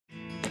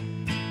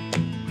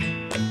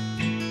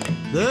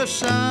The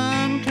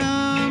sun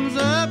comes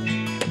up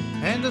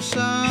and the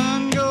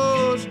sun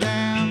goes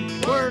down.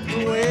 Work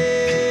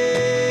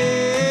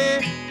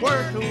away,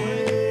 work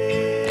away.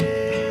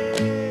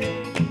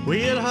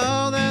 We'll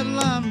haul that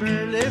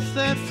lumber, lift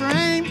that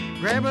frame,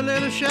 grab a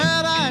little shut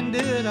eye and do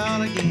it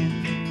all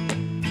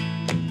again.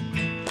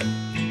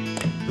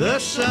 The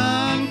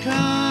sun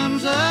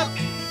comes up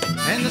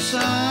and the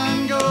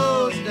sun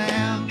goes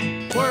down.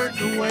 Work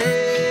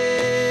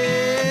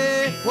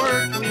away,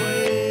 work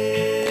away.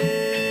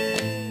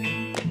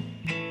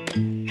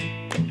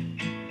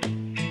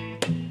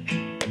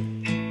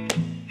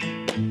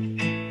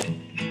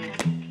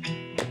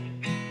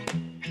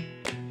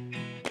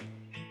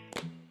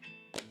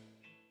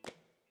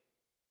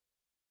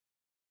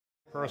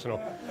 Personal.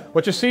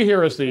 What you see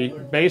here is the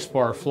base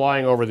bar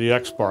flying over the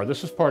X bar.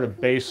 This is part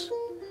of base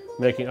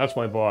making. That's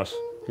my boss.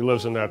 He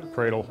lives in that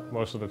cradle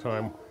most of the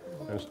time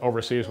and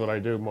oversees what I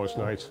do most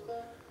nights.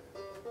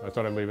 I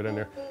thought I'd leave it in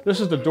there. This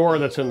is the door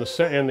that's in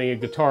the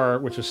guitar,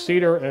 which is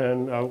cedar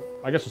and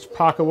I guess it's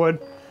pocketwood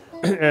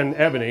and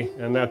ebony,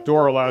 and that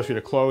door allows you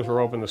to close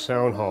or open the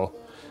sound hole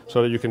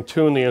so that you can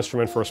tune the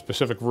instrument for a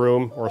specific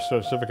room or a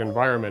specific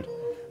environment.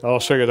 I'll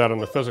show you that on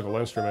the physical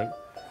instrument.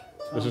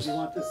 This is, do you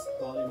want this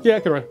volume? Yeah, I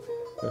can run.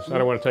 Yes, I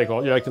don't want to take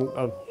all. Yeah, you can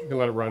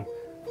let it run.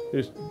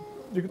 This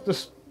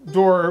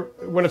door,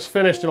 when it's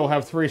finished, it'll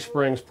have 3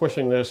 springs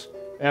pushing this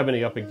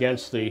ebony up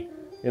against the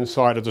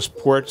inside of this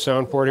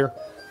sound port here.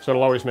 So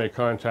it'll always make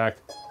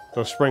contact.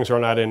 Those springs are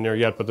not in there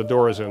yet, but the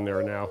door is in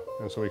there now,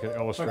 and so we can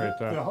illustrate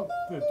that.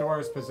 The door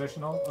is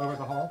positional over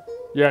the hole?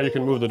 Yeah, you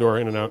can move the door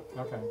in and out.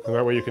 Okay. And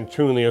that way you can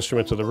tune the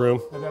instrument to the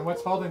room. And then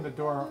what's holding the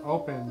door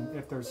open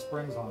if there's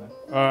springs on it?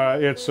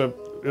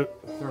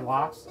 They're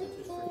locks?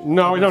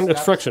 No,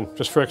 it's friction,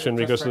 just friction,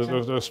 Just because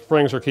friction? the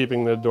springs are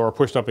keeping the door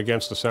pushed up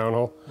against the sound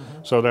hole.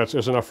 Mm-hmm. So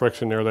there's enough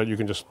friction there that you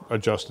can just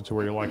adjust it to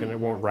where you like it and it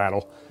won't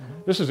rattle.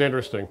 Mm-hmm. This is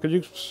interesting. Could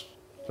you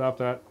stop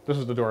that? This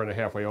is the door in a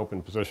halfway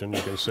open position,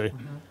 you can see.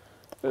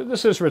 Mm-hmm.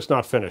 This is where it's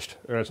not finished,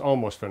 or it's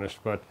almost finished,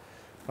 but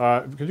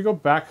could you go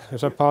back?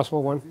 Is that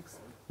possible, one?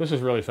 This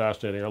is really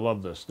fascinating. I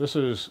love this. This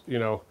is,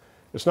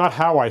 it's not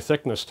how I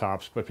thickness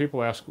tops, but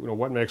people ask,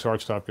 what makes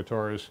archtop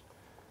guitars,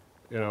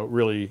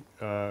 really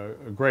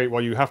great.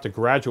 Well, you have to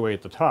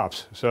graduate the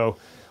tops. So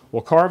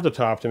we'll carve the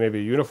top to maybe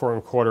a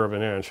uniform 1/4 of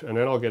an inch, and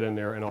then I'll get in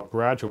there and I'll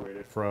graduate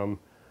it from,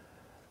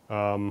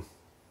 I'll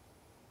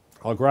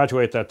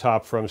graduate that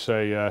top from,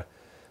 say,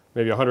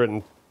 maybe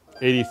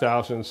 180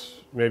 thousandths,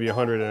 maybe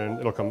 100, and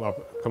it'll come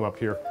up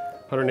here.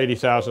 180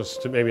 thousandths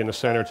to maybe in the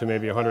center to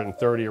maybe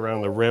 130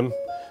 around the rim,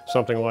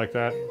 something like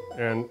that.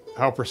 And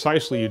how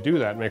precisely you do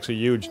that makes a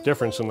huge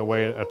difference in the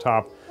way a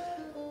top.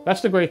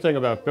 That's the great thing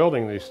about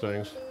building these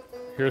things.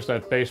 Here's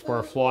that bass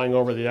bar flying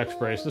over the X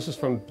brace. This is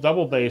from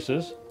double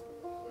basses.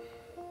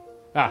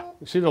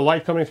 You see the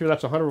light coming through?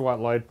 That's a 100-watt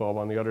light bulb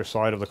on the other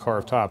side of the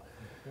carved top.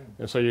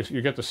 And so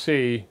you get to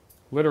see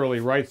literally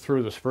right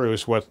through the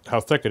spruce how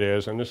thick it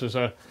is. And this is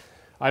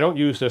I don't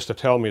use this to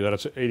tell me that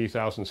it's 80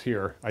 thousandths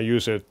here. I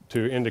use it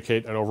to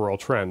indicate an overall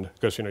trend,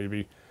 because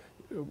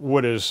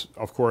wood is,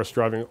 of course,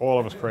 driving all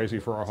of us crazy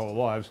for our whole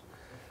lives.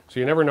 So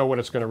you never know what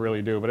it's going to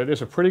really do, but it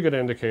is a pretty good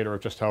indicator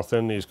of just how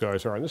thin these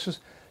guys are. And this is,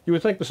 you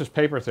would think this is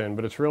paper thin,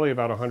 but it's really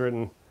about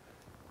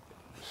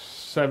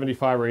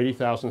 175 or 80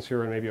 thousandths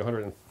here and maybe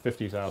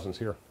 150 thousandths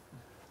here.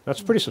 That's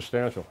pretty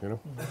substantial,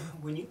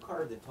 When you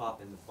carve the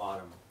top and the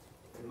bottom,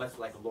 much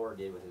like Laura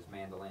did with his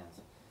mandolins,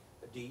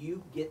 do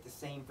you get the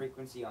same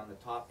frequency on the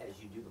top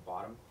as you do the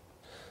bottom?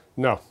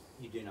 No.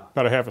 You do not?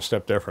 About a half a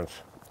step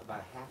difference. About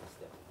a half a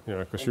step?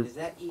 Yeah, because is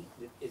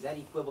that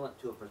equivalent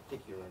to a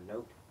particular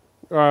note?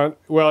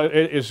 Well,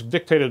 it is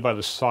dictated by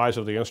the size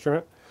of the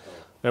instrument.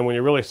 And when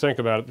you really think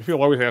about it,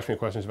 people always ask me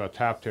questions about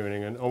tap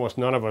tuning, and almost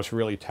none of us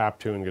really tap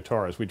tune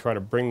guitars. We try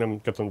to get them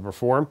to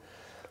perform.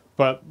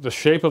 But the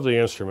shape of the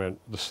instrument,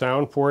 the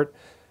sound port,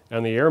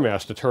 and the air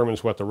mass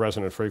determines what the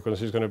resonant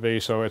frequency is going to be.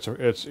 So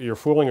you're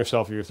fooling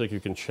yourself if you think you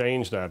can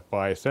change that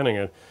by thinning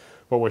it.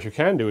 But what you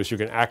can do is you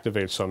can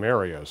activate some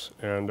areas.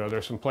 And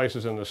there's some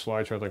places in this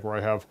slideshow, I think, where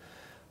I have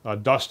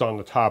dust on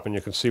the top, and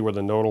you can see where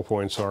the nodal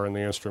points are in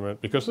the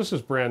instrument, because this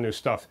is brand new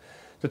stuff.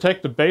 To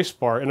take the bass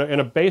bar, in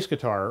a bass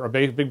guitar, or a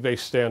big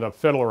bass stand-up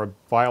fiddle, or a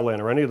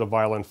violin, or any of the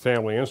violin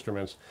family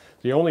instruments,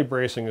 the only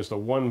bracing is the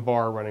one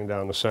bar running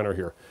down the center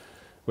here.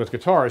 With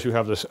guitars, you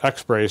have this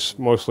X brace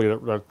mostly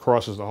that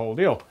crosses the whole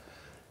deal.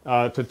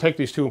 To take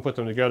these two and put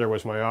them together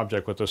was my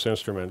object with this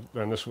instrument,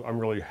 and I'm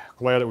really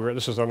glad that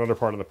this is another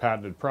part of the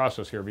patented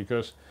process here,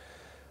 because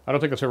I don't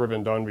think it's ever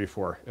been done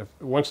before.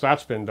 Once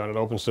that's been done, it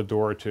opens the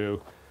door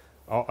to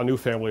a new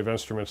family of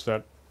instruments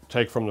that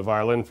take from the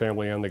violin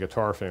family and the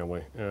guitar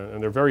family,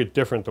 and they're very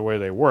different the way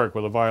they work.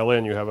 With a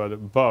violin, you have a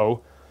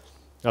bow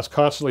that's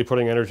constantly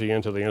putting energy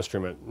into the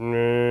instrument,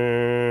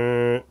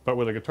 but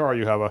with a guitar,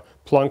 you have a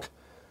plunk,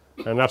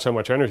 and that's how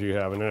much energy you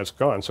have, and then it's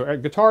gone. So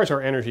guitars are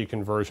energy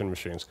conversion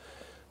machines.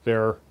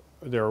 They're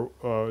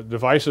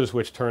devices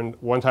which turn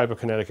one type of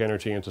kinetic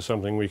energy into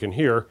something we can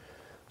hear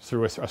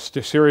through a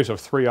series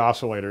of 3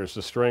 oscillators: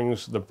 the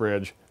strings, the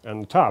bridge,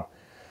 and the top.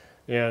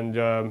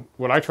 And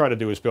what I try to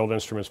do is build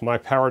instruments. My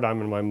paradigm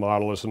and my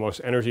model is the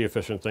most energy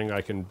efficient thing I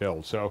can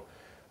build. So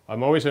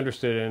I'm always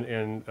interested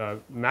in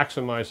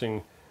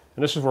maximizing,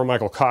 and this is where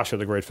Michael Kasha,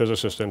 the great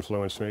physicist,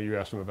 influenced me. You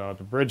asked him about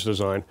the bridge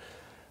design.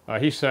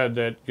 He said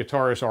that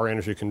guitars are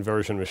energy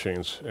conversion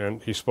machines,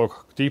 and he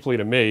spoke deeply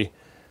to me,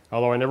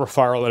 although I never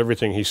followed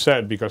everything he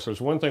said, because there's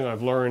one thing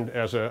I've learned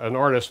as an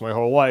artist my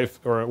whole life,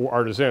 or an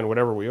artisan,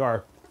 whatever we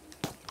are,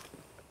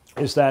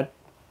 is that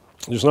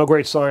there's no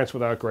great science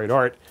without great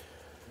art.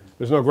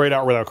 There's no great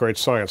art without great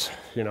science,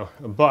 you know.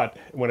 But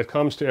when it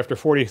comes to, after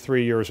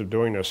 43 years of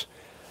doing this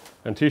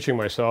and teaching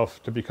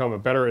myself to become a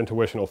better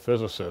intuitional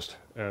physicist,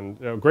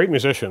 and great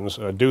musicians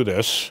do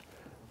this,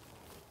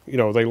 you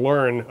know, they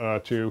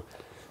learn to,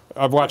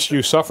 I've watched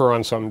you suffer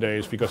on some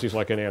days because he's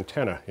like an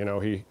antenna, you know,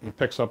 he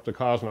picks up the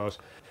cosmos.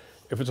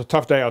 If it's a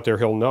tough day out there,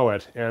 he'll know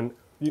it. And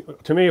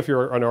to me, if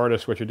you're an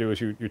artist, what you do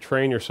is you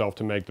train yourself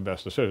to make the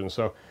best decisions.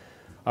 So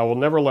I will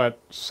never let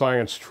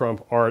science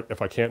trump art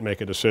if I can't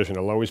make a decision.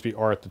 It'll always be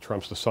art that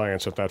trumps the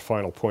science at that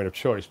final point of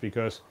choice,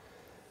 because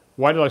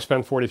why did I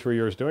spend 43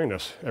 years doing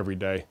this every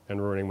day and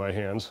ruining my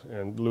hands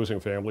and losing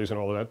families and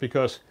all of that?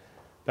 Because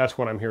that's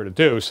what I'm here to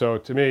do. So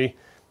to me,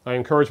 I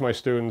encourage my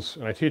students,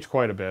 and I teach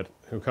quite a bit,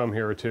 who come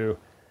here to,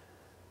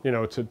 you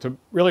know, to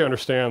really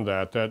understand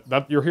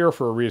that you're here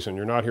for a reason.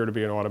 You're not here to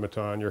be an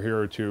automaton. You're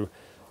here to,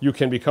 you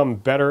can become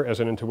better as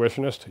an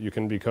intuitionist. You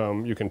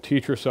can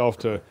teach yourself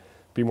to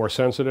be more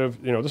sensitive.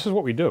 You know, this is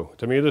what we do.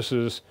 To me, this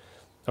is,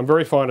 I'm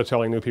very fond of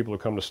telling new people who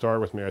come to start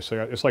with me, I say,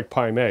 it's like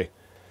Pai Mei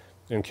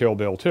in Kill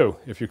Bill 2.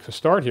 If you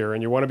start here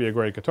and you want to be a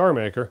great guitar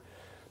maker,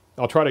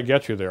 I'll try to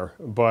get you there.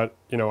 But,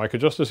 you know, I could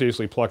just as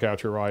easily pluck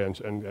out your eye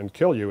and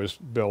kill you, as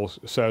Bill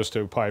says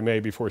to Pai Mei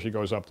before she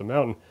goes up the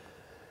mountain.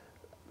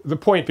 The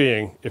point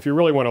being, if you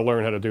really want to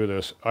learn how to do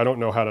this, I don't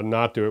know how to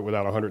not do it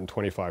without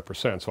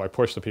 125%. So I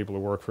push the people who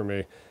work for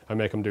me. I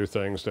make them do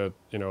things that,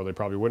 you know, they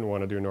probably wouldn't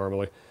want to do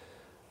normally.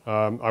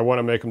 I want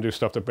to make them do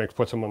stuff that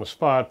puts them on the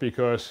spot,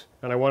 because,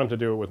 and I want them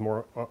to do it with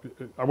more,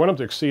 I want them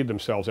to exceed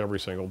themselves every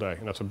single day.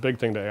 And that's a big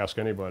thing to ask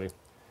anybody.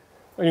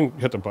 You can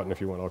hit the button if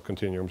you want. I'll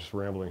continue. I'm just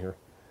rambling here.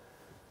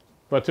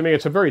 But to me,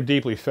 it's a very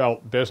deeply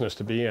felt business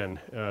to be in,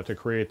 to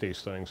create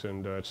these things.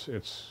 And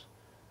it's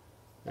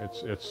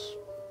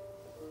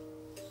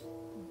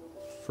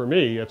for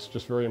me, it's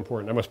just very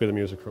important. That must be the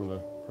music from the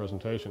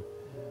presentation.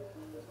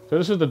 So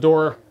this is the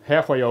door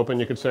halfway open.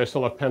 You could say I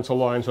still have pencil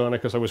lines on it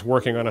because I was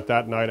working on it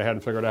that night. I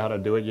hadn't figured out how to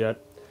do it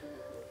yet.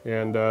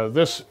 And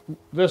this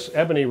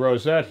ebony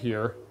rosette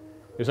here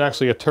is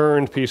actually a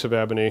turned piece of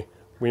ebony.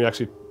 We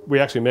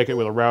actually make it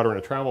with a router and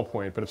a travel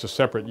point, but it's a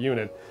separate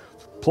unit.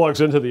 Plugs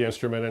into the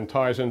instrument and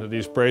ties into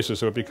these braces,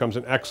 so it becomes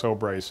an exo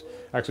brace.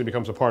 Actually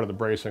becomes a part of the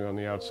bracing on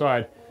the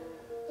outside.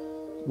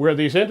 Where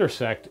these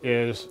intersect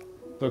is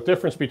the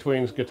difference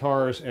between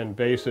guitars and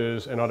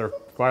basses and other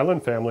violin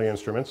family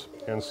instruments.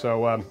 And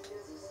so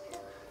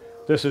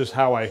this is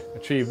how I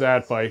achieve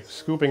that, by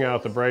scooping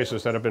out the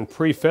braces that have been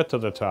pre-fit to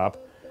the top,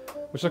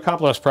 which is a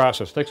complex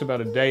process. It takes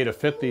about a day to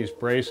fit these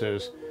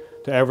braces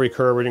to every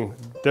curving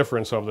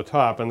difference of the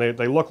top, and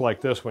they look like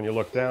this when you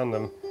look down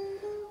them.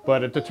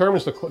 But it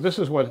determines this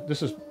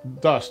is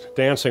dust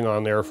dancing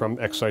on there from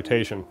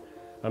excitation.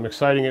 I'm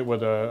exciting it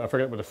with I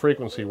forget what the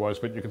frequency was,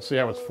 but you can see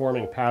how it's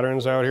forming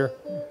patterns out here.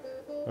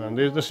 And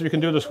you can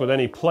do this with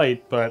any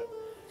plate, but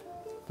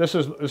this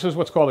is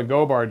what's called a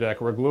go-bar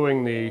deck. We're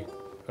gluing the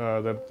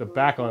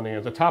back on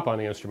the top on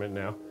the instrument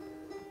now,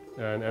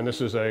 and this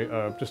is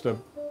just a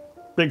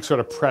big sort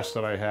of press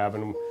that I have,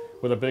 and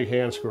with a big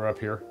hand screw up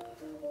here.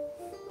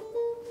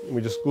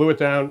 We just glue it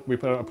down. We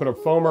put a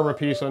foam rubber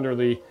piece under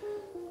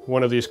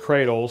one of these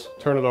cradles,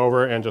 turn it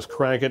over, and just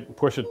crank it and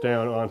push it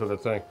down onto the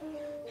thing.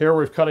 Here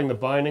we're cutting the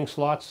binding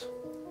slots.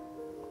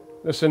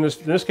 In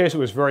this case, it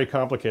was very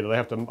complicated. I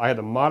had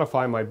to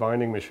modify my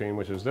binding machine,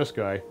 which is this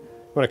guy. You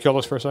want to kill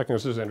this for a second?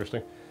 This is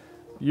interesting.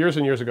 Years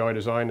and years ago, I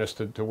designed this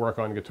to work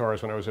on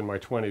guitars when I was in my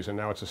 20s, and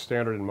now it's a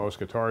standard in most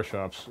guitar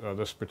shops.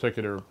 This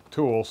particular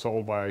tool,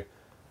 sold by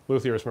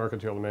Luthier's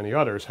Mercantile and many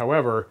others.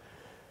 However,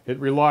 it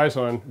relies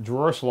on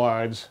drawer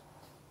slides.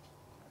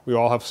 We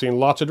all have seen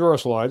lots of drawer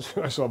slides.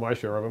 I saw my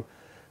share of them.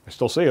 I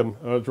still see them,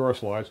 drawer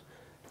slides.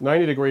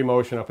 90-degree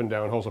motion up and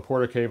down, holds a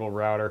Porter cable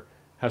router,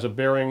 has a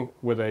bearing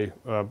with a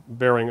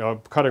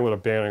cutting with a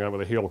bearing on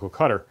with a helical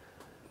cutter.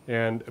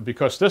 And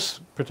because this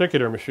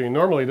particular machine,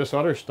 normally this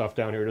other stuff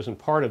down here isn't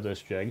part of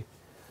this jig,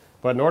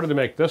 but in order to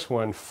make this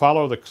one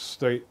follow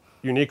the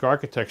unique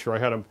architecture,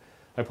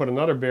 I put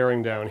another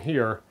bearing down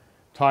here,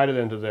 tied it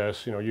into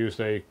this, you know, used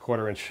a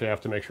 1/4-inch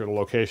shaft to make sure the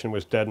location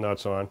was dead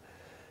nuts on,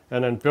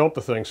 and then built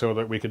the thing so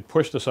that we could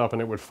push this up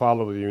and it would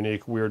follow the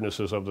unique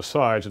weirdnesses of the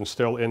sides and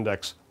still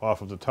index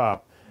off of the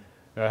top.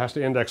 It has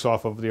to index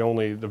off of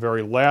the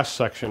very last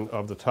section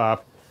of the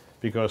top,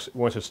 because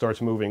once it starts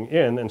moving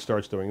in and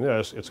starts doing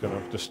this, it's going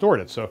to distort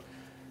it. So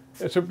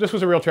this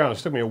was a real challenge.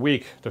 It took me a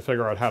week to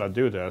figure out how to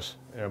do this,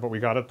 but we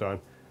got it done.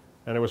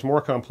 And it was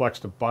more complex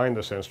to bind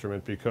this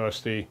instrument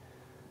because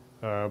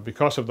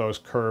of those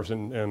curves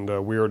and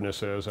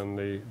weirdnesses and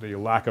the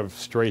lack of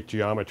straight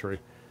geometry.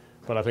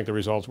 But I think the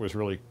result was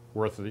really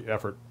worth the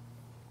effort.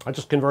 I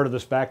just converted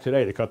this back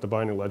today to cut the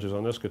binding ledges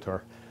on this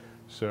guitar.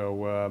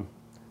 So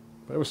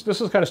this is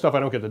the kind of stuff I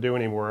don't get to do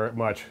anymore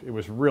much. It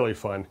was really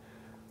fun.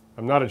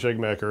 I'm not a jig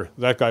maker.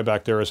 That guy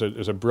back there is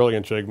a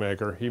brilliant jig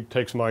maker. He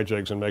takes my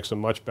jigs and makes them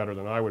much better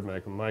than I would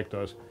make them. Mike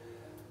does.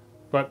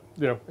 But,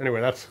 you know,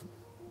 anyway,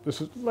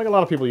 this is, like, a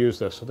lot of people use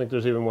this. I think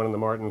there's even one in the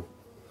Martin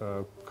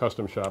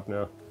custom shop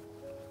now.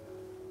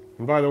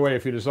 And by the way,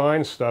 if you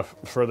design stuff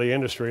for the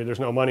industry, there's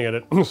no money in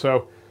it.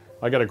 So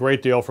I get a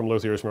great deal from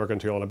Luthier's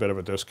Mercantile and a bit of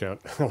a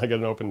discount. I get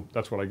an open,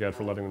 that's what I get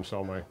for letting them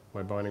sell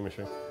my binding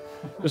machine.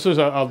 This is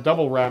a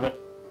double rabbit,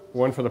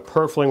 one for the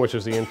purfling, which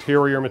is the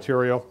interior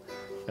material,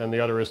 and the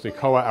other is the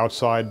Koa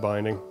outside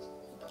binding.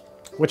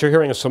 What you're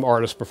hearing is some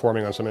artists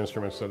performing on some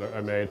instruments that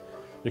I made.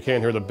 You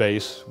can't hear the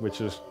bass,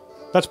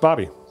 that's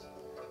Bobby.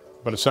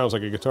 But it sounds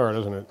like a guitar,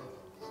 doesn't it?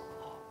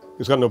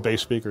 He's got no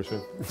bass speakers.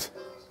 This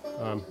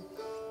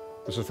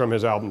is from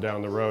his album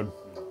Down the Road,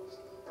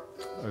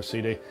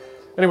 CD.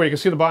 Anyway, you can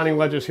see the binding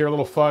ledges here, a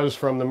little fuzz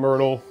from the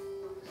myrtle.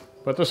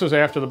 But this is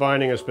after the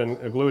binding has been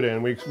glued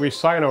in. We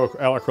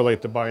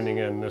cyanoacrylate the binding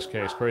in this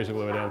case, crazy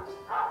glue it in.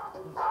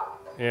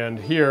 And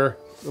here,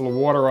 a little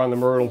water on the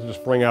myrtle to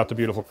just bring out the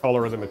beautiful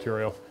color of the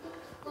material.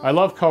 I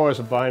love Koa as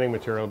a binding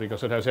material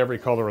because it has every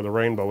color of the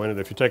rainbow in it.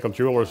 If you take a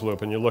jeweler's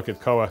loop and you look at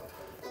Koa,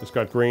 it's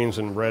got greens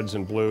and reds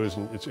and blues,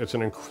 and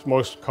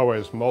most Koa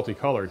is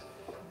multicolored.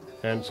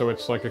 And so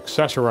it's like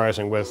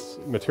accessorizing with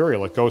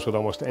material. It goes with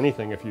almost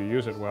anything if you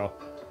use it well,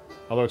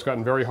 although it's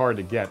gotten very hard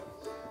to get.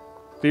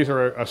 These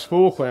are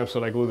spool clamps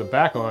that I glue the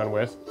back on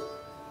with,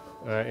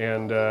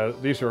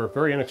 these are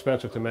very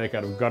inexpensive to make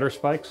out of gutter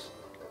spikes.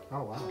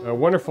 Oh, wow. A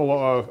wonderful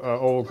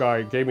old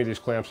guy gave me these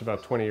clamps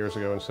about 20 years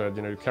ago and said,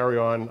 you know, carry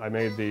on, I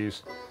made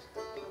these.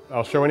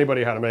 I'll show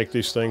anybody how to make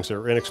these things.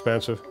 They're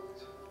inexpensive,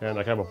 and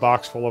I have a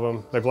box full of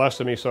them. They've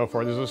lasted me so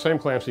far. These are the same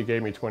clamps he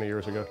gave me 20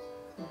 years ago.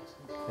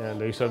 And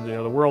he said, you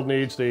know, the world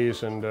needs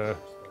these, and I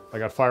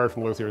got fired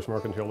from Luthier's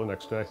Mercantile the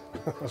next day.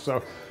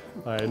 So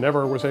I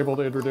never was able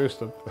to introduce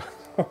them,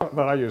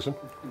 but I use them.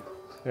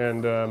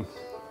 And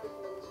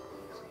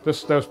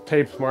those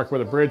tapes mark where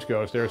the bridge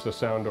goes. There's the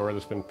sound door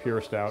that's been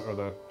pierced out, or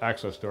the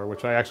access door,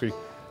 which I actually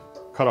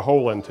cut a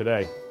hole in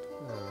today.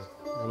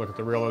 You look at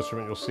the real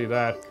instrument, you'll see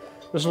that.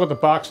 This is what the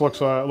box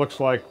looks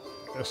like,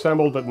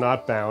 assembled but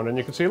not bound, and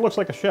you can see it looks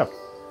like a ship.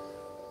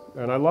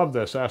 And I love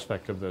this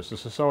aspect of this.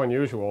 This is so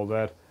unusual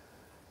that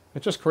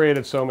it just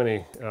created so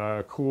many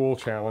cool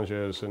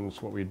challenges, and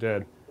it's what we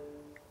did.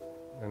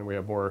 And we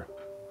have more.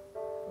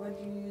 Why did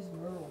you use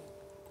myrtle?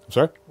 I'm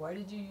sorry? Why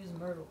did you use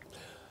myrtle?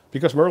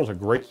 Because myrtle's a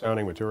great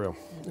sounding material.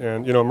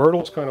 And you know,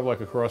 myrtle's kind of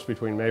like a cross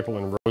between maple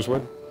and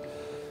rosewood.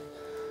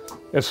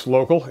 It's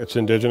local, it's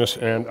indigenous,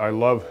 and I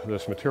love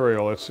this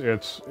material.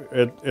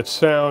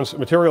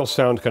 Materials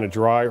sound kind of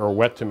dry or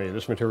wet to me.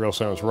 This material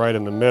sounds right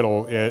in the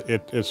middle.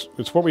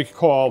 It's what we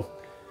call,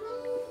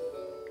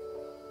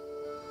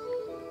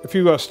 if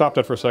you stop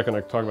that for a second,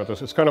 I can talk about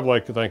this. It's kind of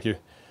like, thank you.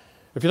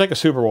 If you take a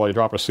Super Bowl, you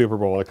drop a Super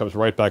Bowl and it comes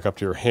right back up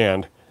to your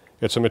hand.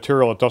 It's a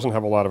material that doesn't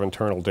have a lot of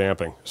internal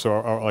damping. So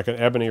like an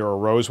ebony or a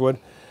rosewood,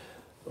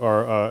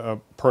 or a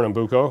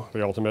Pernambuco,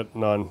 the ultimate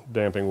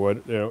non-damping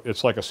wood, you know,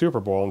 it's like a Super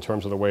Bowl in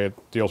terms of the way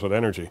it deals with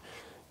energy.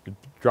 You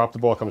drop the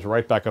ball, it comes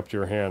right back up to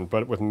your hand.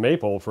 But with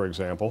maple, for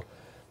example,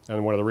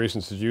 and one of the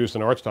reasons it's used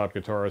in archtop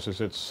guitars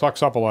is it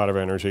sucks up a lot of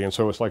energy, and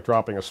so it's like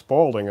dropping a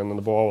Spalding, and then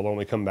the ball will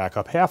only come back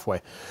up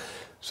halfway.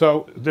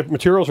 So the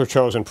materials are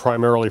chosen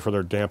primarily for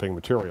their damping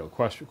material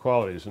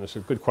qualities, and it's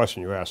a good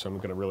question you asked, so I'm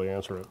going to really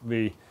answer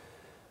it.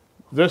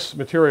 This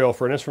material,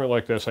 for an instrument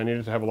like this, I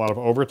needed to have a lot of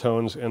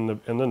overtones in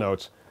the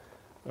notes.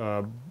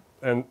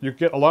 And you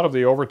get a lot of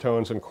the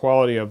overtones and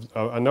quality of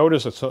a note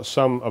is a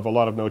sum of a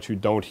lot of notes you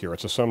don't hear.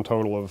 It's a sum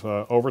total of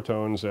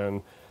overtones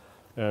and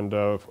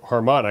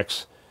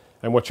harmonics.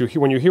 And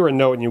when you hear a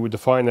note, and you would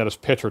define that as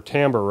pitch or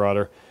timbre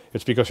rather,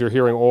 it's because you're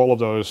hearing all of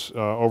those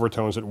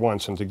overtones at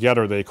once, and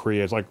together they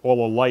create, it's like all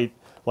the light,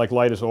 like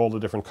light is all the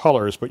different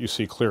colors, but you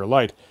see clear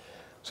light.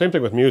 Same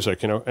thing with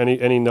music, you know,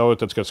 any note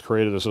that gets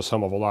created is a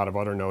sum of a lot of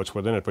other notes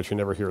within it, but you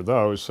never hear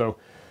those. So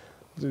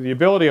the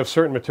ability of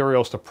certain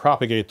materials to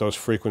propagate those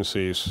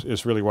frequencies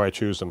is really why I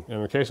choose them.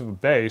 In the case of a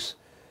bass,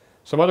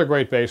 some other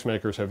great bass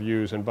makers have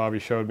used, and Bobby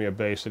showed me a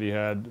bass that he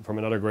had from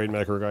another great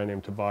maker, a guy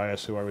named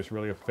Tobias, who I was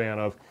really a fan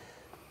of.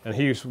 And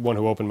he's one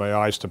who opened my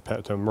eyes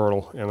to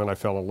myrtle, and then I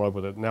fell in love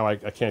with it. Now I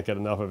can't get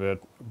enough of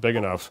it big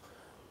enough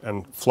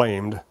and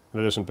flamed that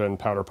it hasn't been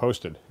powder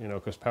posted, you know,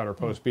 because powder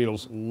post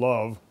beetles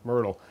love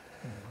myrtle.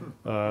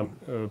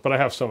 But I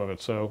have some of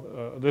it,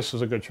 so this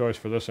is a good choice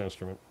for this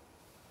instrument,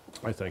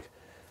 I think.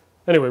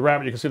 Anyway,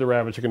 rabbit, you can see the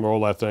rabbit, you can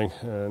roll that thing,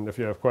 and if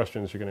you have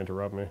questions, you can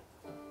interrupt me.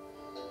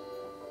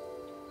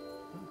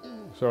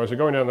 So as you're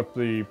going down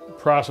the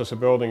process of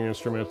building an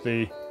instrument,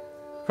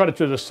 try to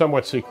do this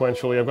somewhat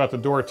sequentially. I've got the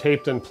door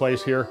taped in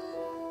place here,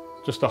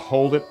 just to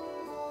hold it.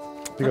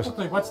 Because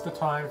typically, what's the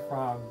time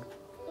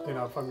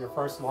from your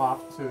first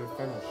loft to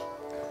finish?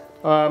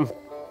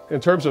 In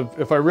terms of,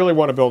 if I really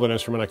want to build an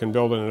instrument, I can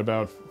build it in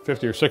about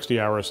 50 or 60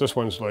 hours. This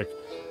one's like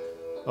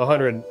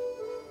 100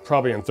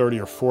 probably in 30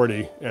 or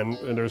 40, and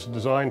there's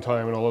design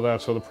time and all of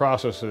that. So the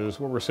process is,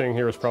 what we're seeing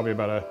here is probably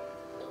about a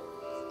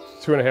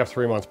 2.5,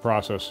 3 month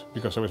process,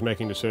 because I was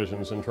making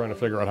decisions and trying to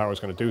figure out how I was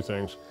going to do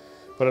things.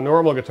 But a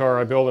normal guitar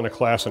I build in a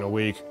class in a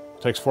week.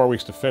 It takes 4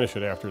 weeks to finish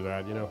it after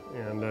that, you know,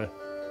 and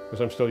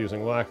because I'm still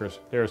using lacquers.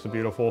 There's the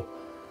beautiful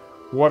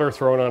water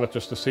thrown on it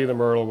just to see the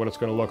myrtle, what it's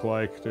going to look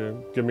like,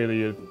 to give me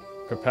the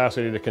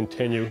capacity to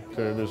continue,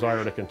 the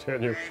desire to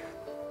continue.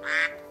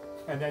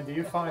 And then do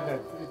you find that,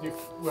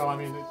 well, I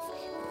mean,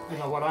 you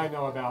know, what I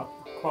know about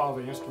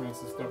quality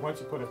instruments is that once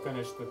you put a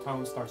finish, the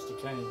tone starts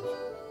to change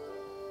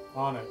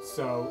on it.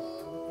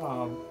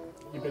 So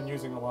you've been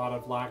using a lot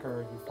of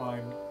lacquer, you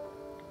find?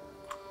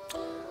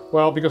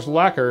 Well, because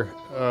lacquer,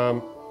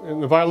 in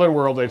the violin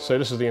world, they'd say,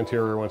 this is the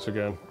interior once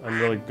again. I'm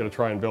really going to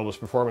try and build this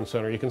performance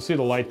center. You can see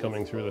the light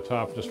coming through the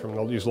top just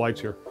from these lights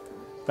here.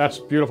 That's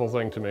a beautiful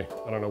thing to me.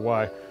 I don't know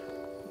why.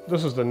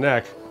 This is the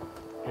neck,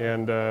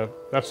 and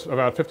that's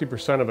about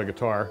 50% of the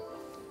guitar.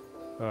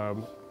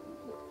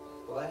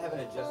 Will that have an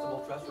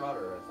adjustable truss rod?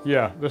 Or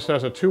Yeah, this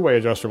has a two-way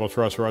adjustable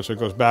truss rod, so it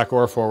goes back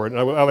or forward.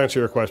 And I'll answer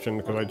your question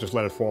because I just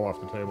let it fall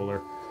off the table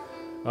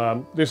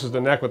there. This is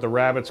the neck with the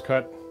rabbets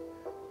cut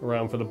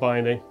around for the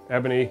binding.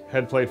 Ebony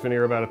head plate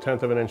veneer, about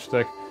 1/10 of an inch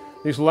thick.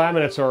 These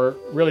laminates are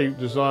really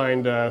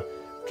designed,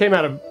 came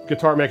out of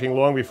guitar making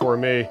long before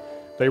me.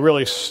 They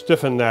really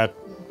stiffen that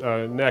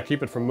neck,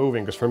 keep it from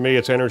moving, because for me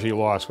it's energy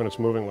loss when it's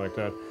moving like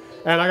that.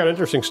 And I got an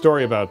interesting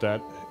story about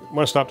that.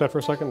 Want to stop that for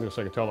a second, just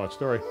so I can tell that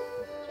story?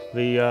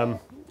 The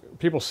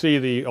people see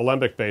the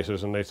alembic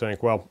bases and they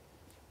think, well,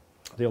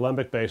 the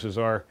alembic bases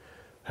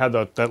had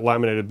that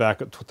laminated back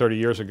 30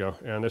 years ago,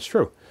 and it's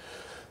true.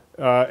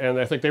 And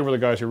I think they were the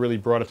guys who really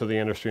brought it to the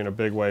industry in a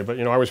big way. But,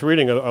 you know, I was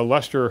reading a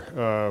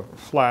Lester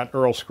Flatt,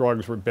 Earl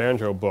Scruggs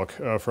banjo book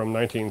from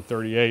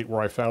 1938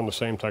 where I found the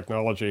same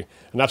technology.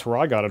 And that's where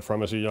I got it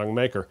from as a young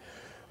maker,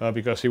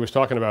 because he was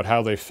talking about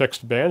how they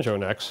fixed banjo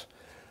necks.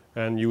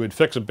 And you would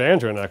fix a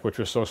banjo neck, which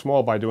was so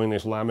small, by doing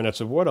these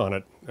laminates of wood on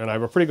it. And I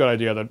have a pretty good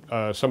idea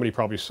that somebody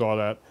probably saw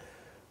that.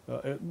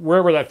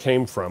 Wherever that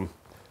came from,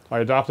 I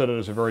adopted it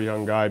as a very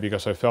young guy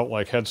because I felt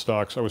like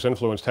headstocks, I was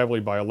influenced heavily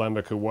by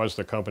Alembic, who was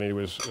the company, who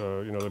was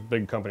you know, the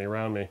big company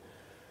around me.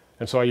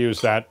 And so I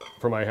used that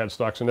for my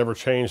headstocks and never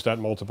changed that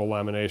multiple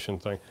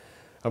lamination thing.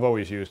 I've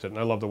always used it, and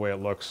I love the way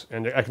it looks.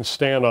 And I can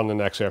stand on the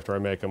necks after I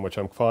make them, which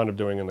I'm fond of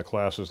doing in the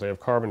classes. They have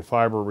carbon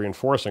fiber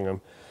reinforcing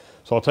them.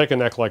 So I'll take a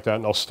neck like that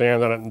and I'll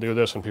stand on it and do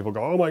this, and people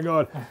go, oh my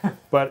God.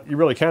 But you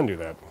really can do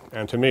that.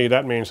 And to me,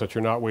 that means that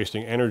you're not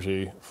wasting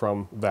energy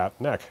from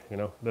that neck. You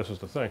know, this is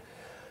the thing.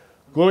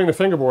 Gluing the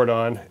fingerboard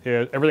on,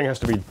 everything has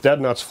to be dead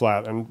nuts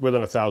flat and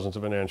within a thousandth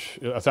of an inch.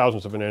 A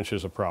thousandth of an inch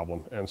is a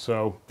problem. And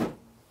so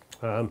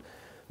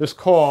this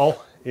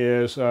caul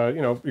is,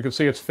 you know, you can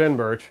see it's fin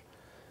birch.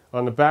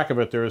 On the back of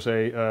it, there's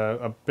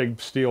a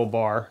big steel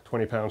bar,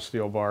 20-pound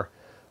steel bar.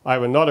 I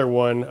have another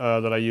one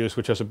that I use,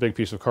 which has a big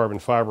piece of carbon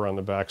fiber on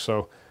the back.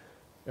 So,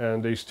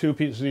 and these two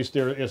pieces,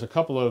 there is a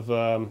couple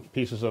of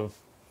pieces of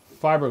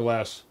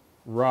fiberglass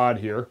rod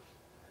here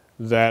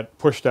that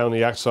push down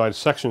the outside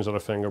sections of the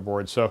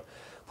fingerboard. So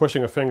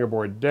pushing a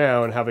fingerboard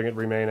down, having it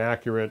remain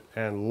accurate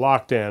and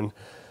locked in.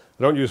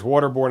 I don't use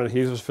waterborne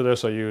adhesives for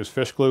this, I use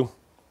fish glue,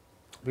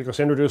 because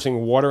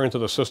introducing water into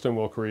the system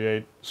will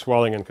create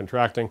swelling and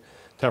contracting,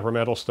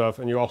 temperamental stuff,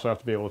 and you also have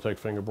to be able to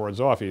take fingerboards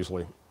off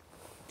easily.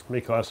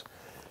 Because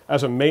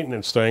as a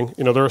maintenance thing,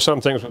 you know, there are some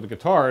things with the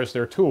guitars,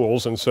 they're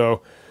tools, and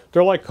so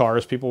they're like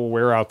cars. People will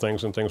wear out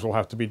things, and things will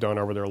have to be done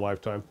over their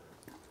lifetime.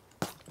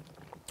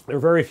 There are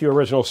very few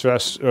original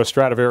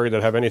Stradivari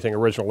that have anything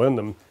original in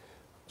them.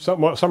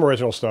 Some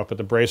original stuff, but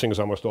the bracing has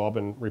almost all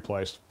been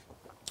replaced.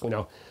 You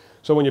know,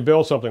 so when you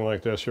build something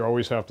like this, you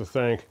always have to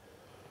think,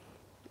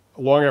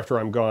 long after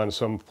I'm gone,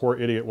 some poor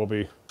idiot will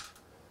be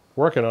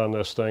working on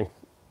this thing.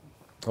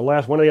 One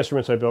of the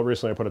instruments I built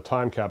recently, I put a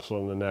time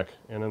capsule in the neck,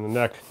 and in the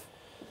neck,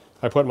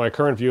 I put my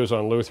current views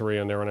on Lutherie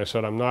in there, and I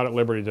said I'm not at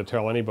liberty to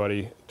tell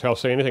anybody,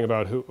 say anything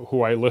about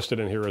who I listed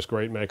in here as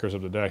great makers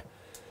of the day.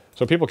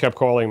 So people kept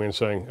calling me and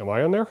saying, am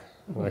I in there?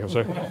 And I can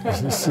say,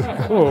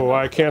 oh,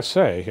 I can't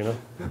say, you know.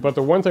 But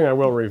the one thing I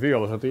will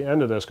reveal is at the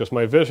end of this, because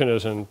my vision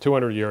is in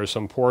 200 years,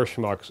 some poor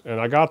schmucks, and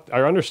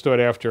I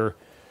understood after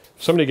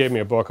somebody gave me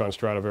a book on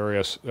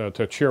Stradivarius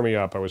to cheer me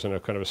up. I was in a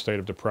kind of a state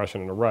of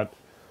depression and a rut.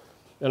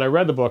 And I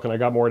read the book and I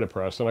got more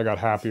depressed and I got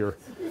happier.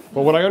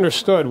 But what I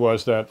understood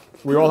was that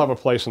we all have a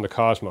place in the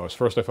cosmos.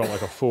 First I felt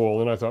like a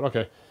fool, and I thought,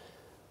 okay.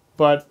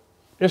 But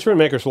instrument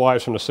makers'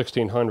 lives from the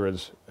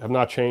 1600s have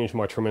not changed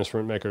much from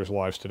instrument makers'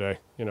 lives today.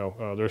 You know,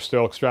 there's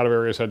still,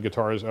 Stradivarius had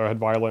guitars, had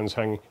violins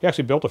hanging. He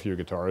actually built a few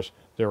guitars.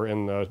 They were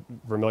in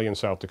Vermilion,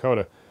 South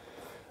Dakota.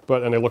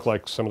 And they look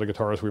like some of the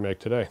guitars we make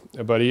today.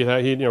 But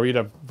he'd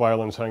have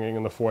violins hanging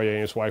in the foyer, and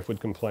his wife would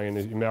complain.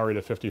 He married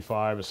at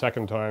 55, a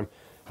second time,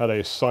 had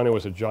a son who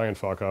was a giant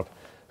fuck-up,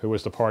 who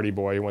was the party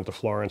boy. He went to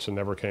Florence and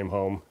never came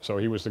home. So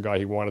he was the guy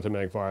he wanted to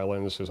make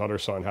violins. His other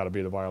son had to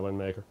be the violin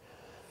maker.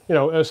 You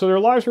know, so their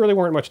lives really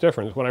weren't much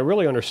different. When I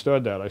really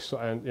understood that,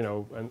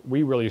 and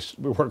we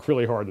work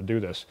really hard to do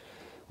this.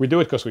 We do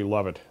it because we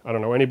love it. I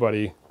don't know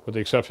anybody with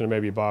the exception of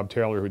maybe Bob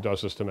Taylor, who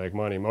does this to make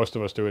money. Most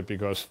of us do it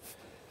because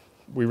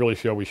we really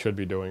feel we should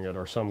be doing it,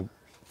 or some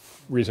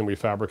reason we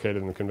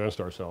fabricated and convinced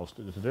ourselves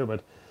to do.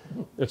 But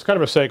it's kind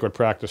of a sacred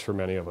practice for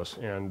many of us.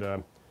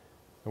 And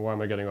why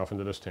am I getting off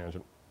into this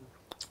tangent?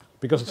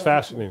 Because it's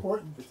fascinating.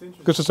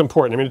 Because it's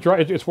important. I mean,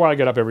 it's why I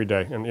get up every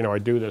day, and I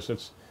do this.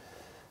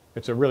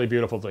 It's a really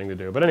beautiful thing to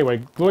do. But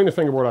anyway, gluing the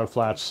fingerboard on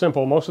flat,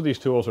 simple. Most of these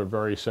tools are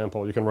very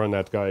simple. You can run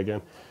that guy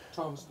again.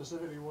 Tom,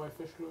 specifically why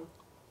fish glue?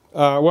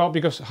 Well,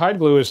 because hide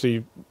glue is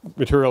the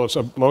material that's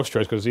of most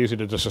choice because it's easy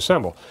to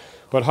disassemble.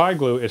 But hide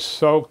glue is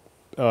so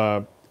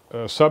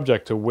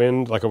subject to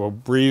wind, like if a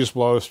breeze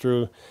blows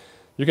through,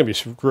 you can be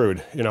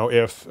screwed.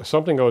 If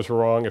something goes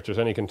wrong, if there's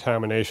any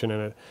contamination in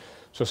it.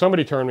 So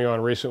somebody turned me on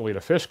recently to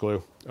fish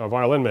glue, a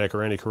violin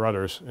maker, Andy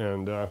Carruthers,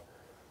 and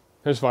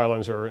his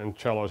violins and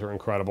cellos are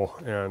incredible.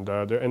 And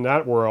in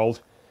that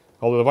world,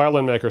 although the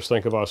violin makers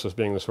think of us as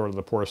being the sort of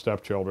the poor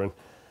stepchildren,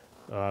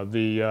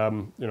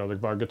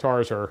 the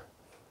guitars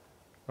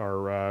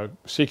are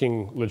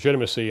seeking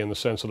legitimacy in the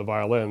sense of the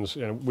violins,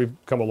 and we've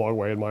come a long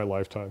way in my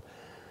lifetime.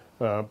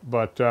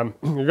 But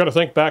you've got to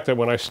think back that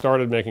when I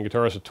started making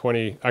guitars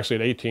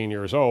at 18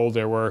 years old,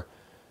 there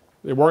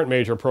weren't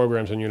major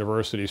programs in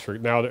universities.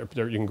 Now you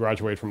can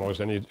graduate from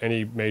almost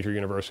any major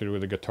university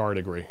with a guitar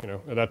degree.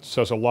 That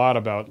says a lot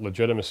about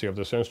legitimacy of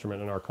this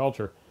instrument in our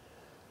culture.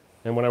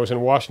 And when I was in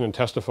Washington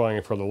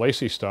testifying for the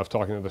Lacey stuff,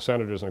 talking to the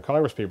senators and the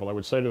Congress people, I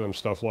would say to them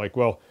stuff like,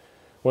 well,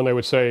 when they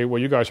would say,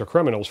 well, you guys are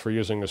criminals for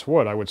using this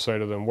wood, I would say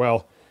to them,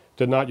 well,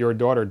 did not your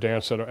daughter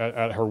dance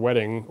at her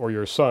wedding, or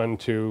your son,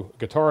 to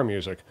guitar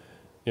music?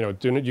 Do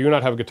you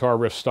not have guitar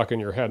riffs stuck in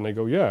your head? And they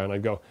go, yeah. And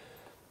I'd go,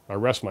 I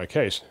rest my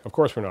case. Of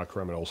course we're not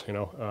criminals.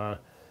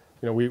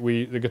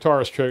 The guitar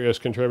has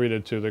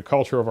contributed to the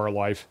culture of our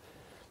life,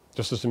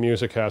 just as the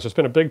music has. It's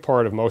been a big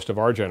part of most of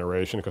our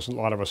generation, because a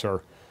lot of us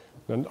are.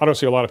 I don't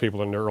see a lot of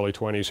people in their early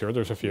 20s here.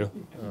 There's a few,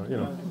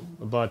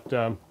 But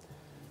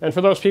and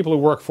for those people who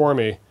work for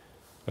me,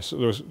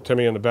 there was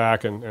Timmy in the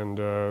back, and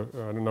I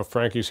don't know if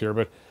Frankie's here,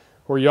 but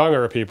who are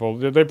younger people,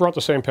 they brought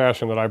the same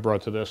passion that I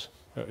brought to this.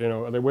 They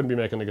wouldn't be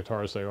making the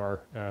guitars they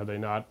are. They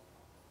not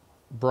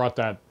brought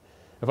that.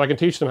 If I can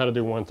teach them how to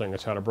do one thing,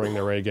 it's how to bring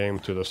their A game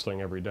to this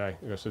thing every day.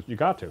 Because you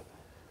got to.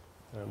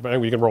 But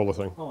anyway, you can roll the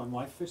thing. Oh, and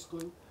why fish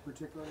glue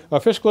particularly?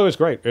 Fish glue is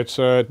great. It's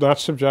not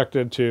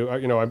subjected to,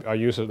 I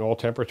use it in all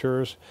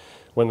temperatures.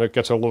 When it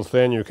gets a little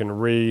thin, you can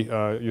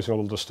using a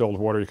little distilled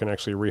water, you can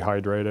actually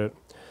rehydrate it.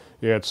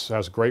 It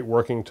has great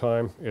working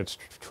time. It's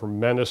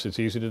tremendous. It's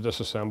easy to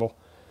disassemble.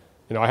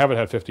 I haven't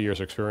had 50 years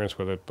experience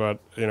with it, but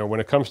when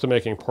it comes to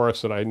making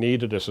parts that I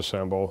need to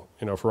disassemble,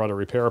 for other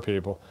repair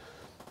people,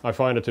 I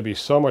find it to be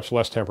so much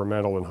less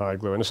temperamental than hide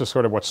glue. And this is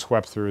sort of what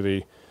swept through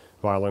the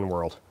violin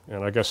world.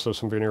 And I guess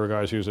some veneer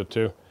guys use it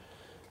too.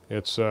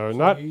 It's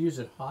not. You use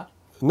it hot?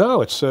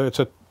 No, it's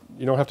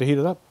you don't have to heat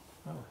it up.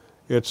 Oh.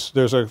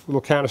 There's a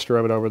little canister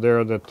of it over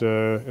there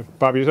that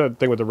Bobby, you said that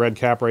thing with the red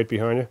cap right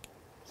behind you.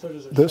 So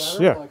does it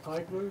shatter like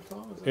hide glue,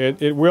 Tom?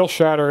 It will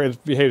shatter.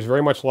 It behaves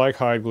very much like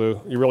hide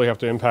glue. You really have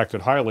to impact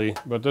it highly.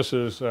 But this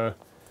is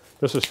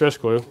fish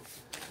glue,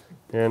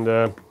 and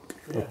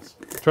yes.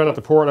 try not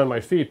to pour it on my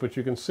feet, but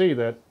you can see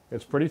that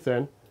it's pretty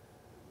thin.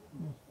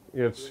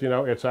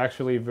 It's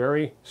actually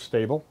very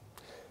stable,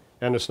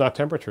 and it's not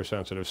temperature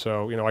sensitive.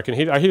 So I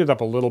heat it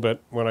up a little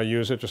bit when I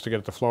use it just to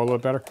get it to flow a little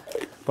better.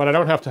 But I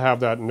don't have to have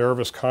that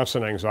nervous,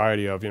 constant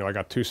anxiety of I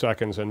got 2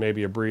 seconds and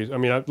maybe a breeze. I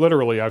mean,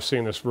 I've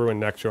seen this ruin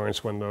neck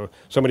joints when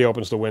somebody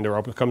opens the window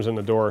or comes in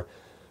the door.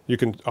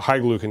 A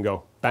hide glue can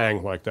go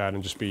bang like that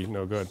and just be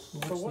no good.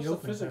 So what's the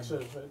physics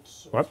of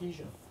its What?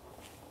 adhesion?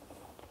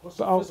 What's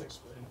the physics?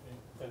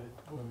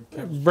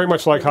 Very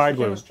much like hide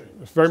glue. chemistry.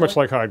 Very much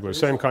like hide glue.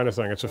 Same kind of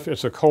thing.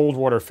 It's a cold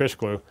water fish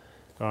glue,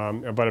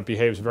 but it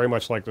behaves very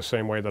much like the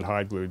same way that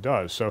hide glue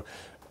does. So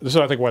this is,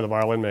 I think, why the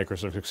violin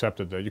makers have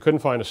accepted that. You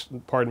couldn't find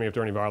pardon me if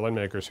there are any violin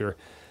makers here.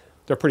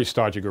 They're a pretty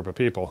stodgy group of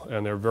people,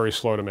 and they're very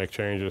slow to make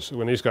changes.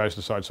 When these guys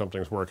decide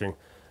something's working,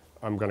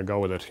 I'm going to go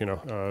with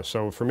it.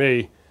 So for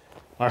me,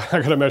 I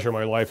got to measure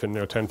my life in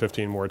 10,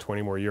 15 more,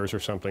 20 more years or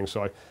something.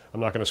 So I'm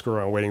not going to screw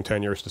around waiting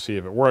 10 years to see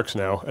if it works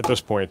now. At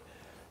this point,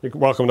 you're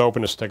welcome to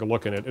open this, take a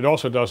look at it. It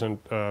also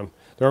doesn't, there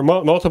are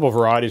multiple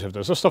varieties of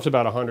this. This stuff's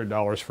about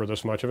 $100 for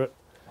this much of it.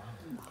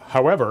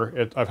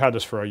 However, I've had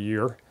this for a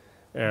year,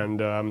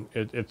 and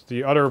it's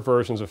the other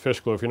versions of fish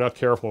glue. If you're not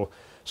careful,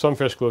 some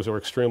fish glues are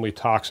extremely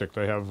toxic.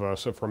 They have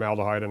some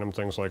formaldehyde in them,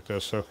 things like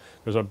this. So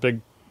there's a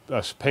big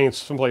paint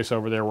someplace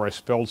over there where I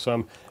spilled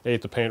some,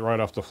 ate the paint right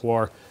off the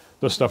floor.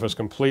 This stuff is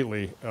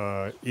completely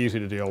easy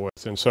to deal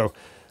with, and so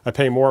I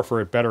pay more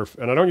for it, better,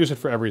 and I don't use it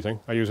for everything.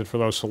 I use it for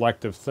those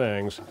selective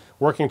things.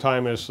 Working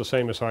time is the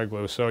same as hide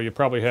glue, so you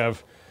probably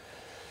have,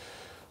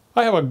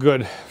 I have a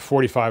good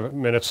 45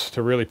 minutes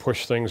to really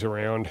push things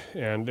around,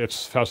 and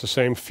it has the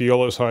same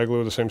feel as hide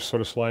glue, the same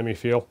sort of slimy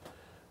feel.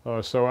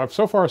 So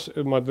far,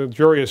 the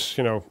jury is,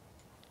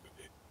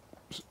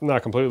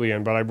 not completely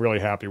in, but I'm really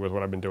happy with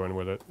what I've been doing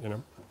with it,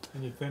 And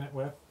you thin it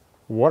with?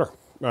 Water,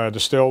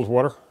 distilled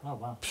water. Oh,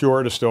 wow.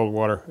 Pure distilled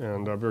water,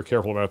 and I'm very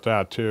careful about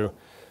that too.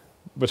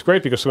 but it's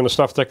great because when the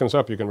stuff thickens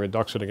up, you can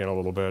redux it again a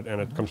little bit,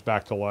 and it comes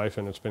back to life,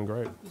 and it's been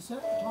great. Is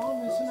that,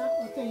 Tom, isn't that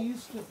what they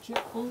used to chip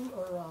glue,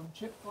 or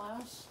chip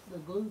glass, the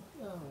glue?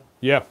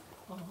 Yeah.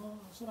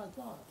 That's what I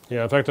thought.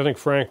 Yeah, in fact, I think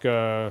Frank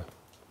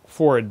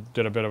Ford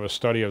did a bit of a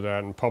study of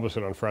that and published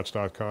it on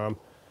frets.com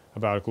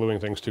about gluing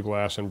things to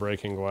glass and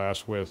breaking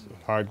glass with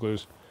hard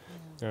glues.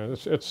 Yeah,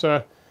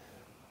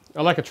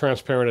 I like a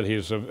transparent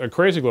adhesive. A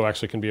crazy glue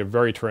actually can be a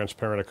very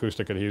transparent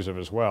acoustic adhesive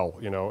as well,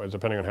 you know,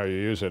 depending on how you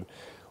use it.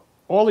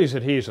 All these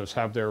adhesives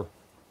have their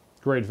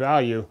great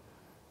value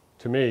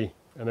to me,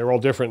 and they're all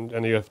different,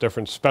 and they have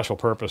different special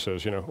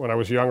purposes. You know, when I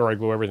was younger, I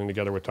glue everything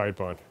together with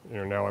Titebond. You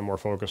know, now I'm more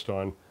focused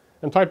on,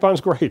 and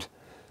Titebond's great.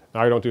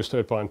 Now I don't use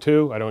Titebond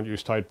 2, I don't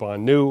use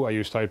Titebond New, I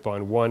use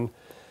Titebond 1.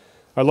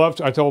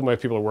 I told my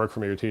people who work for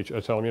me who teach,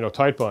 I tell them, you know,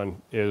 Titebond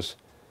is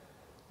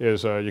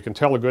you can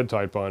tell a good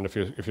Titebond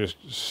if you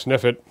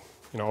sniff it,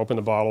 you know, open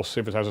the bottle, see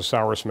if it has a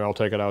sour smell,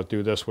 take it out,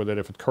 do this with it.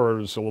 If it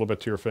curves a little bit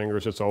to your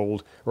fingers, it's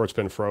old or it's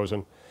been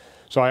frozen.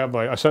 So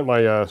I sent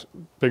my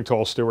big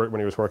tall Stewart when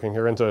he was working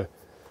here into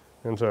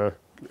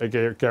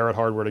Garrett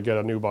Hardware to get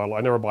a new bottle.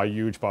 I never buy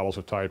huge bottles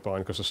of Titebond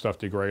because the stuff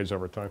degrades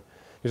over time.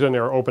 He's in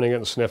there opening it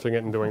and sniffing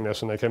it and doing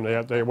this, and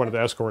they wanted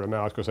to escort him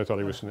out because they thought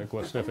he was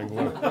sniffing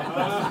glue.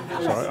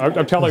 So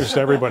I'm telling this to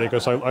everybody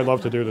because I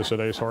love to do this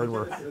at Ace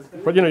Hardware.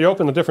 But you know, you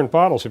open the different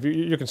bottles, if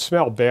you can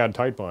smell bad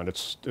Titebond,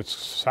 it's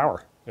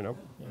sour, you know.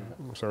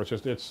 So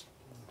it's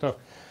tough.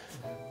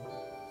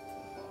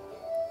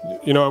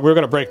 You know, we're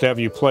going to break to have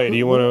you play. Do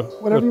you want to?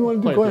 Whatever you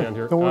want to do, go ahead.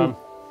 Here? Don't worry.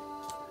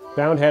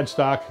 Bound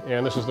headstock,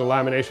 and this is the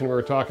lamination we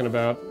were talking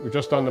about. We've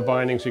just done the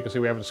binding, so you can see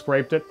we haven't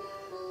scraped it.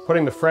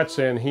 Putting the frets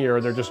in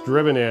here, they're just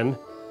driven in,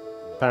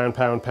 pound,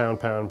 pound, pound,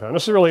 pound, pound.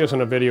 This really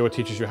isn't a video, it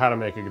teaches you how to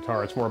make a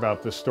guitar. It's more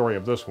about the story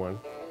of this one.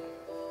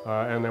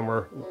 And then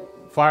we're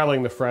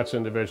filing the frets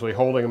individually,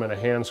 holding them in a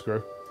hand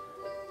screw.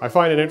 I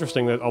find it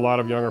interesting that a lot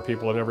of younger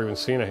people have never even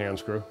seen a hand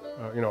screw.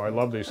 You know, I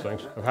love these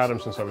things. I've had them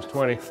since I was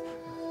 20.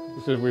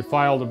 So we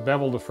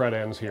beveled the fret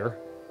ends here,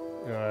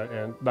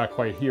 and not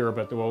quite here,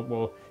 but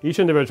each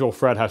individual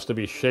fret has to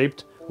be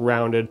shaped,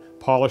 rounded,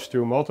 polished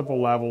through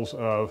multiple levels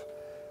of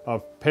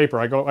paper.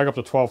 I go up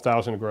to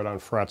 12,000 grit on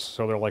frets,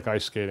 so they're like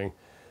ice skating.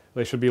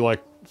 They should be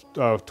like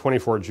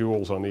 24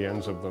 joules on the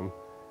ends of them.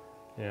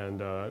 And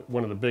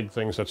one of the big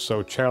things that's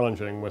so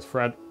challenging with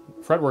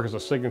fretwork is a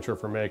signature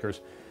for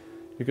makers.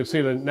 You can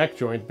see the neck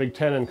joint, big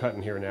tenon cut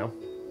in here now.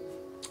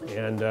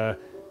 And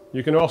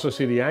you can also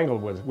see the angle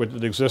with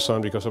it exists on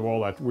because of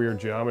all that weird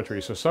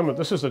geometry. So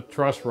this is a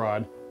truss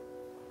rod.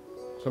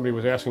 Somebody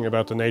was asking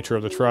about the nature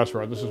of the truss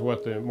rod. This is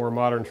what the more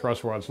modern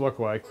truss rods look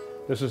like.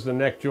 This is the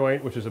neck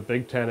joint, which is a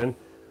big tenon.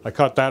 I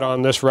cut that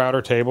on this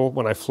router table.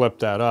 When I flip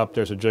that up,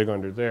 there's a jig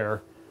under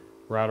there,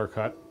 router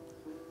cut.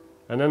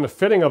 And then the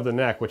fitting of the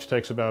neck, which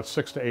takes about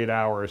 6 to 8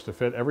 hours to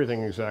fit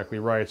everything exactly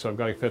right. So I've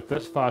got to fit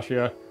this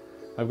fascia,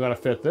 I've got to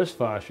fit this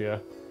fascia,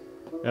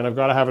 and I've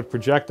got to have it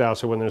project out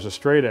so when there's a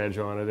straight edge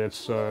on it,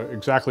 it's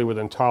exactly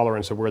within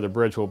tolerance of where the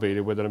bridge will be,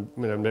 within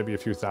maybe a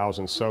few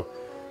thousandths. So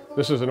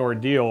this is an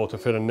ordeal to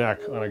fit a neck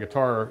on a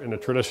guitar in a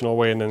traditional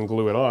way and then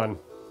glue it on.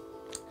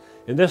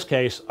 In this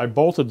case, I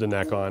bolted the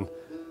neck on,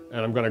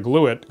 and I'm going to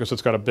glue it because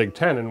it's got a big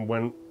tenon.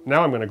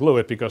 Now I'm going to glue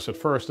it because at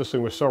first this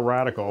thing was so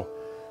radical.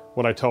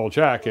 What I told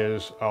Jack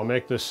is I'll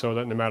make this so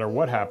that no matter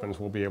what happens,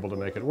 we'll be able to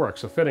make it work.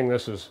 So fitting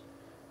this is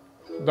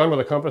done with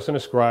a compass and a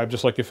scribe,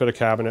 just like you fit a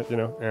cabinet, you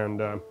know.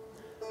 And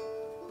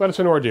but it's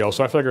an ordeal.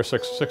 So I figure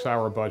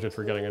six-hour budget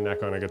for getting a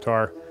neck on a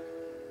guitar.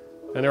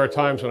 And there are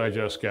times when I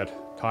just get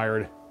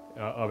tired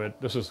of it.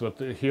 This is what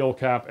the heel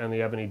cap and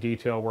the ebony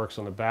detail works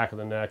on the back of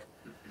the neck.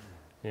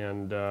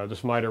 And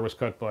this miter was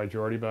cut by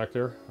Jordy back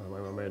there,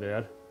 I might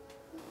add.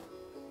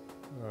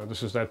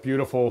 This is that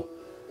beautiful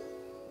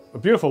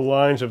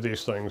lines of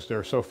these things.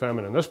 They're so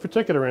feminine. This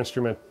particular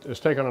instrument is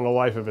taken on a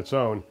life of its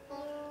own.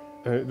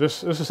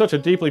 This is such a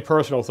deeply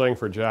personal thing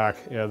for Jack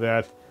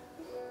that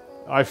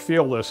I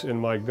feel this in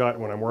my gut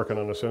when I'm working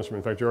on this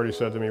instrument. In fact, Jordy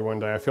said to me one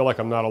day, I feel like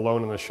I'm not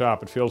alone in the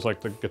shop. It feels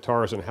like the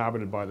guitar is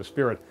inhabited by the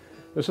spirit.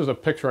 This is a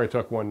picture I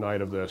took one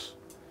night of this.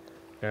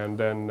 And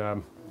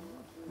then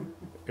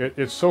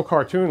it's so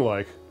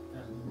cartoon-like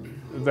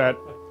that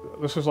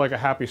this is like a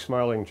happy,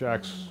 smiling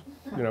Jack's.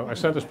 You know, I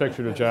sent this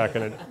picture to Jack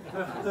and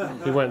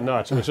he went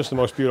nuts. It was just the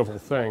most beautiful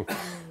thing.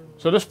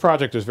 So this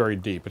project is very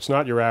deep. It's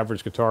not your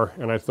average guitar.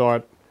 And I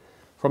thought,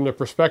 from the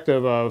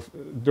perspective of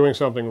doing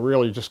something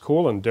really just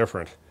cool and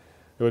different,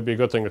 it would be a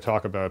good thing to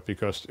talk about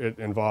because it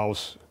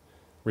involves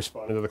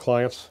responding to the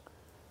clients,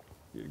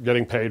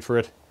 getting paid for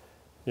it,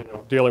 you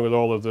know, dealing with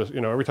all of this.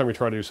 You know, every time you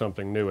try to do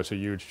something new, it's a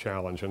huge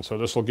challenge. And so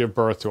this will give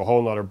birth to a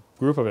whole other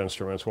group of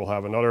instruments. We'll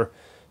have another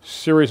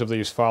series of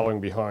these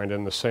following behind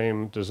in the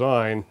same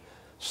design,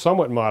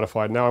 somewhat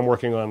modified. Now I'm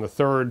working on the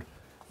third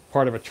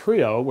part of a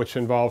trio, which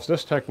involves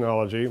this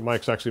technology.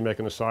 Mike's actually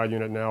making the side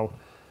unit now,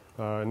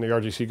 and the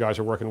RGC guys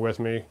are working with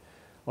me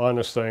on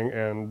this thing,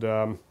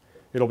 and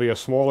it'll be a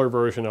smaller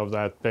version of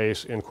that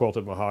bass in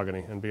quilted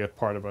mahogany and be a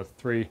part of a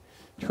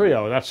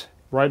trio. That's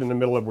right in the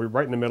middle of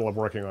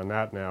working on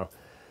that now.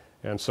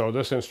 And so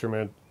this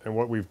instrument And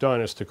what we've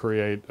done is to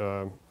create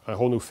a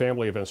whole new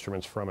family of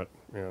instruments from it.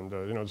 And,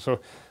 you know, so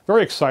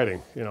very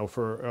exciting, you know,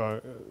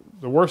 for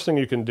the worst thing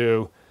you can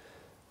do,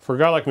 for a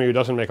guy like me who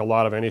doesn't make a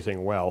lot of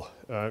anything well,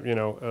 you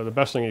know, the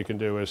best thing you can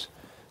do is,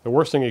 the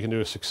worst thing you can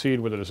do is succeed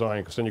with a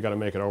design, because then you got to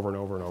make it over and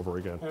over and over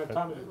again. And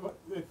Tom,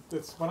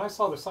 it's, when I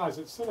saw the size,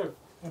 it sort of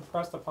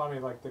impressed upon me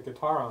like the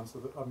guitarons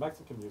of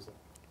Mexican music.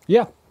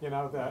 Yeah. You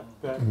know, that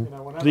you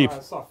know, whenever Deep.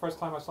 first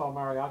time I saw a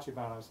mariachi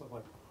band, I was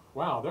like,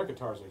 wow, their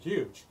guitars are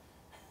huge.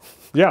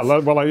 Yeah,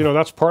 well, you know,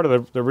 that's part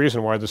of the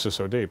reason why this is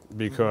so deep,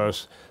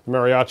 because the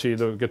mariachi,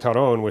 the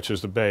guitarón, which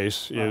is the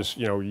bass, is,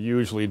 you know,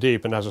 usually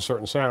deep and has a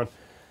certain sound.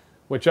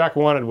 What Jack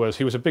wanted was,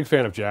 he was a big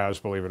fan of jazz,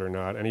 believe it or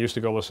not, and he used to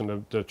go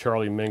listen to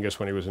Charlie Mingus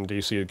when he was in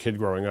D.C., a kid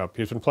growing up.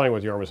 He's been playing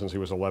with Yorma since he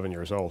was 11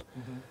 years old.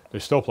 They're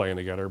still playing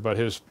together, but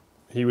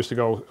he used to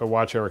go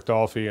watch Eric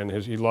Dolphy, and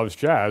he loves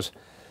jazz.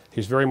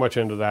 He's very much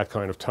into that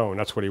kind of tone.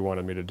 That's what he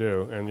wanted me to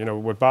do. And, you know,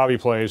 what Bobby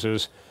plays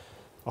is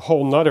a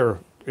whole nother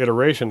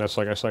iteration, that's,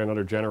 like I say,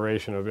 another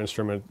generation of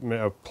instrument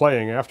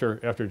playing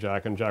after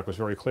Jack, and Jack was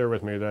very clear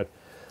with me that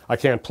I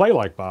can't play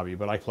like Bobby,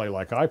 but I play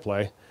like I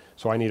play.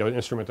 So I need an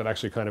instrument that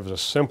actually kind of is a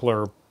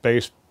simpler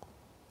bass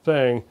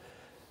thing.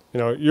 You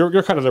know,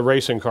 you're kind of the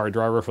racing car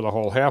driver for the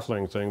whole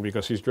halfling thing,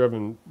 because he's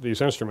driven these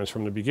instruments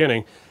from the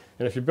beginning.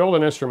 And if you build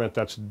an instrument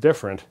that's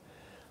different,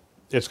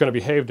 it's going to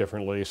behave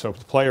differently. So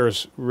the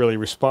players really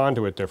respond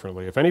to it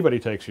differently. If anybody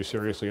takes you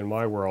seriously in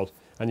my world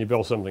and you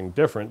build something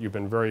different, you've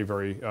been very,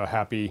 very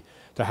happy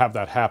to have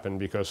that happen,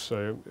 because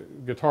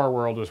guitar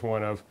world is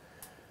one of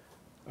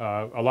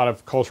a lot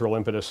of cultural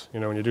impetus. You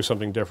know, when you do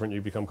something different,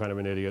 you become kind of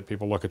an idiot.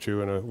 People look at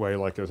you in a way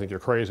like they think you're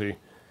crazy.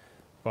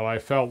 But I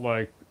felt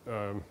like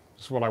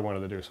this is what I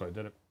wanted to do, so I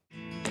did it.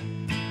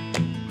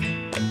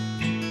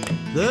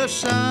 The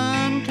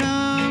sun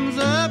comes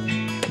up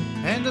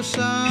and the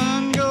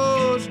sun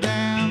goes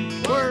down.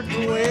 Work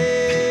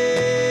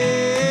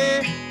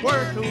away,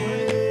 work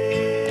away.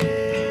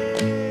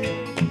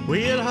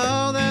 We'll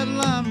haul that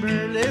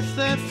lumber, lift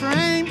that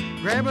frame,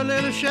 grab a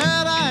little shut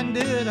eye and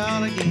do it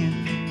all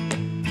again.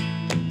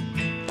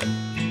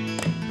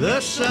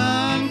 The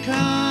sun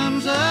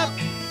comes up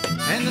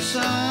and the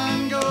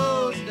sun goes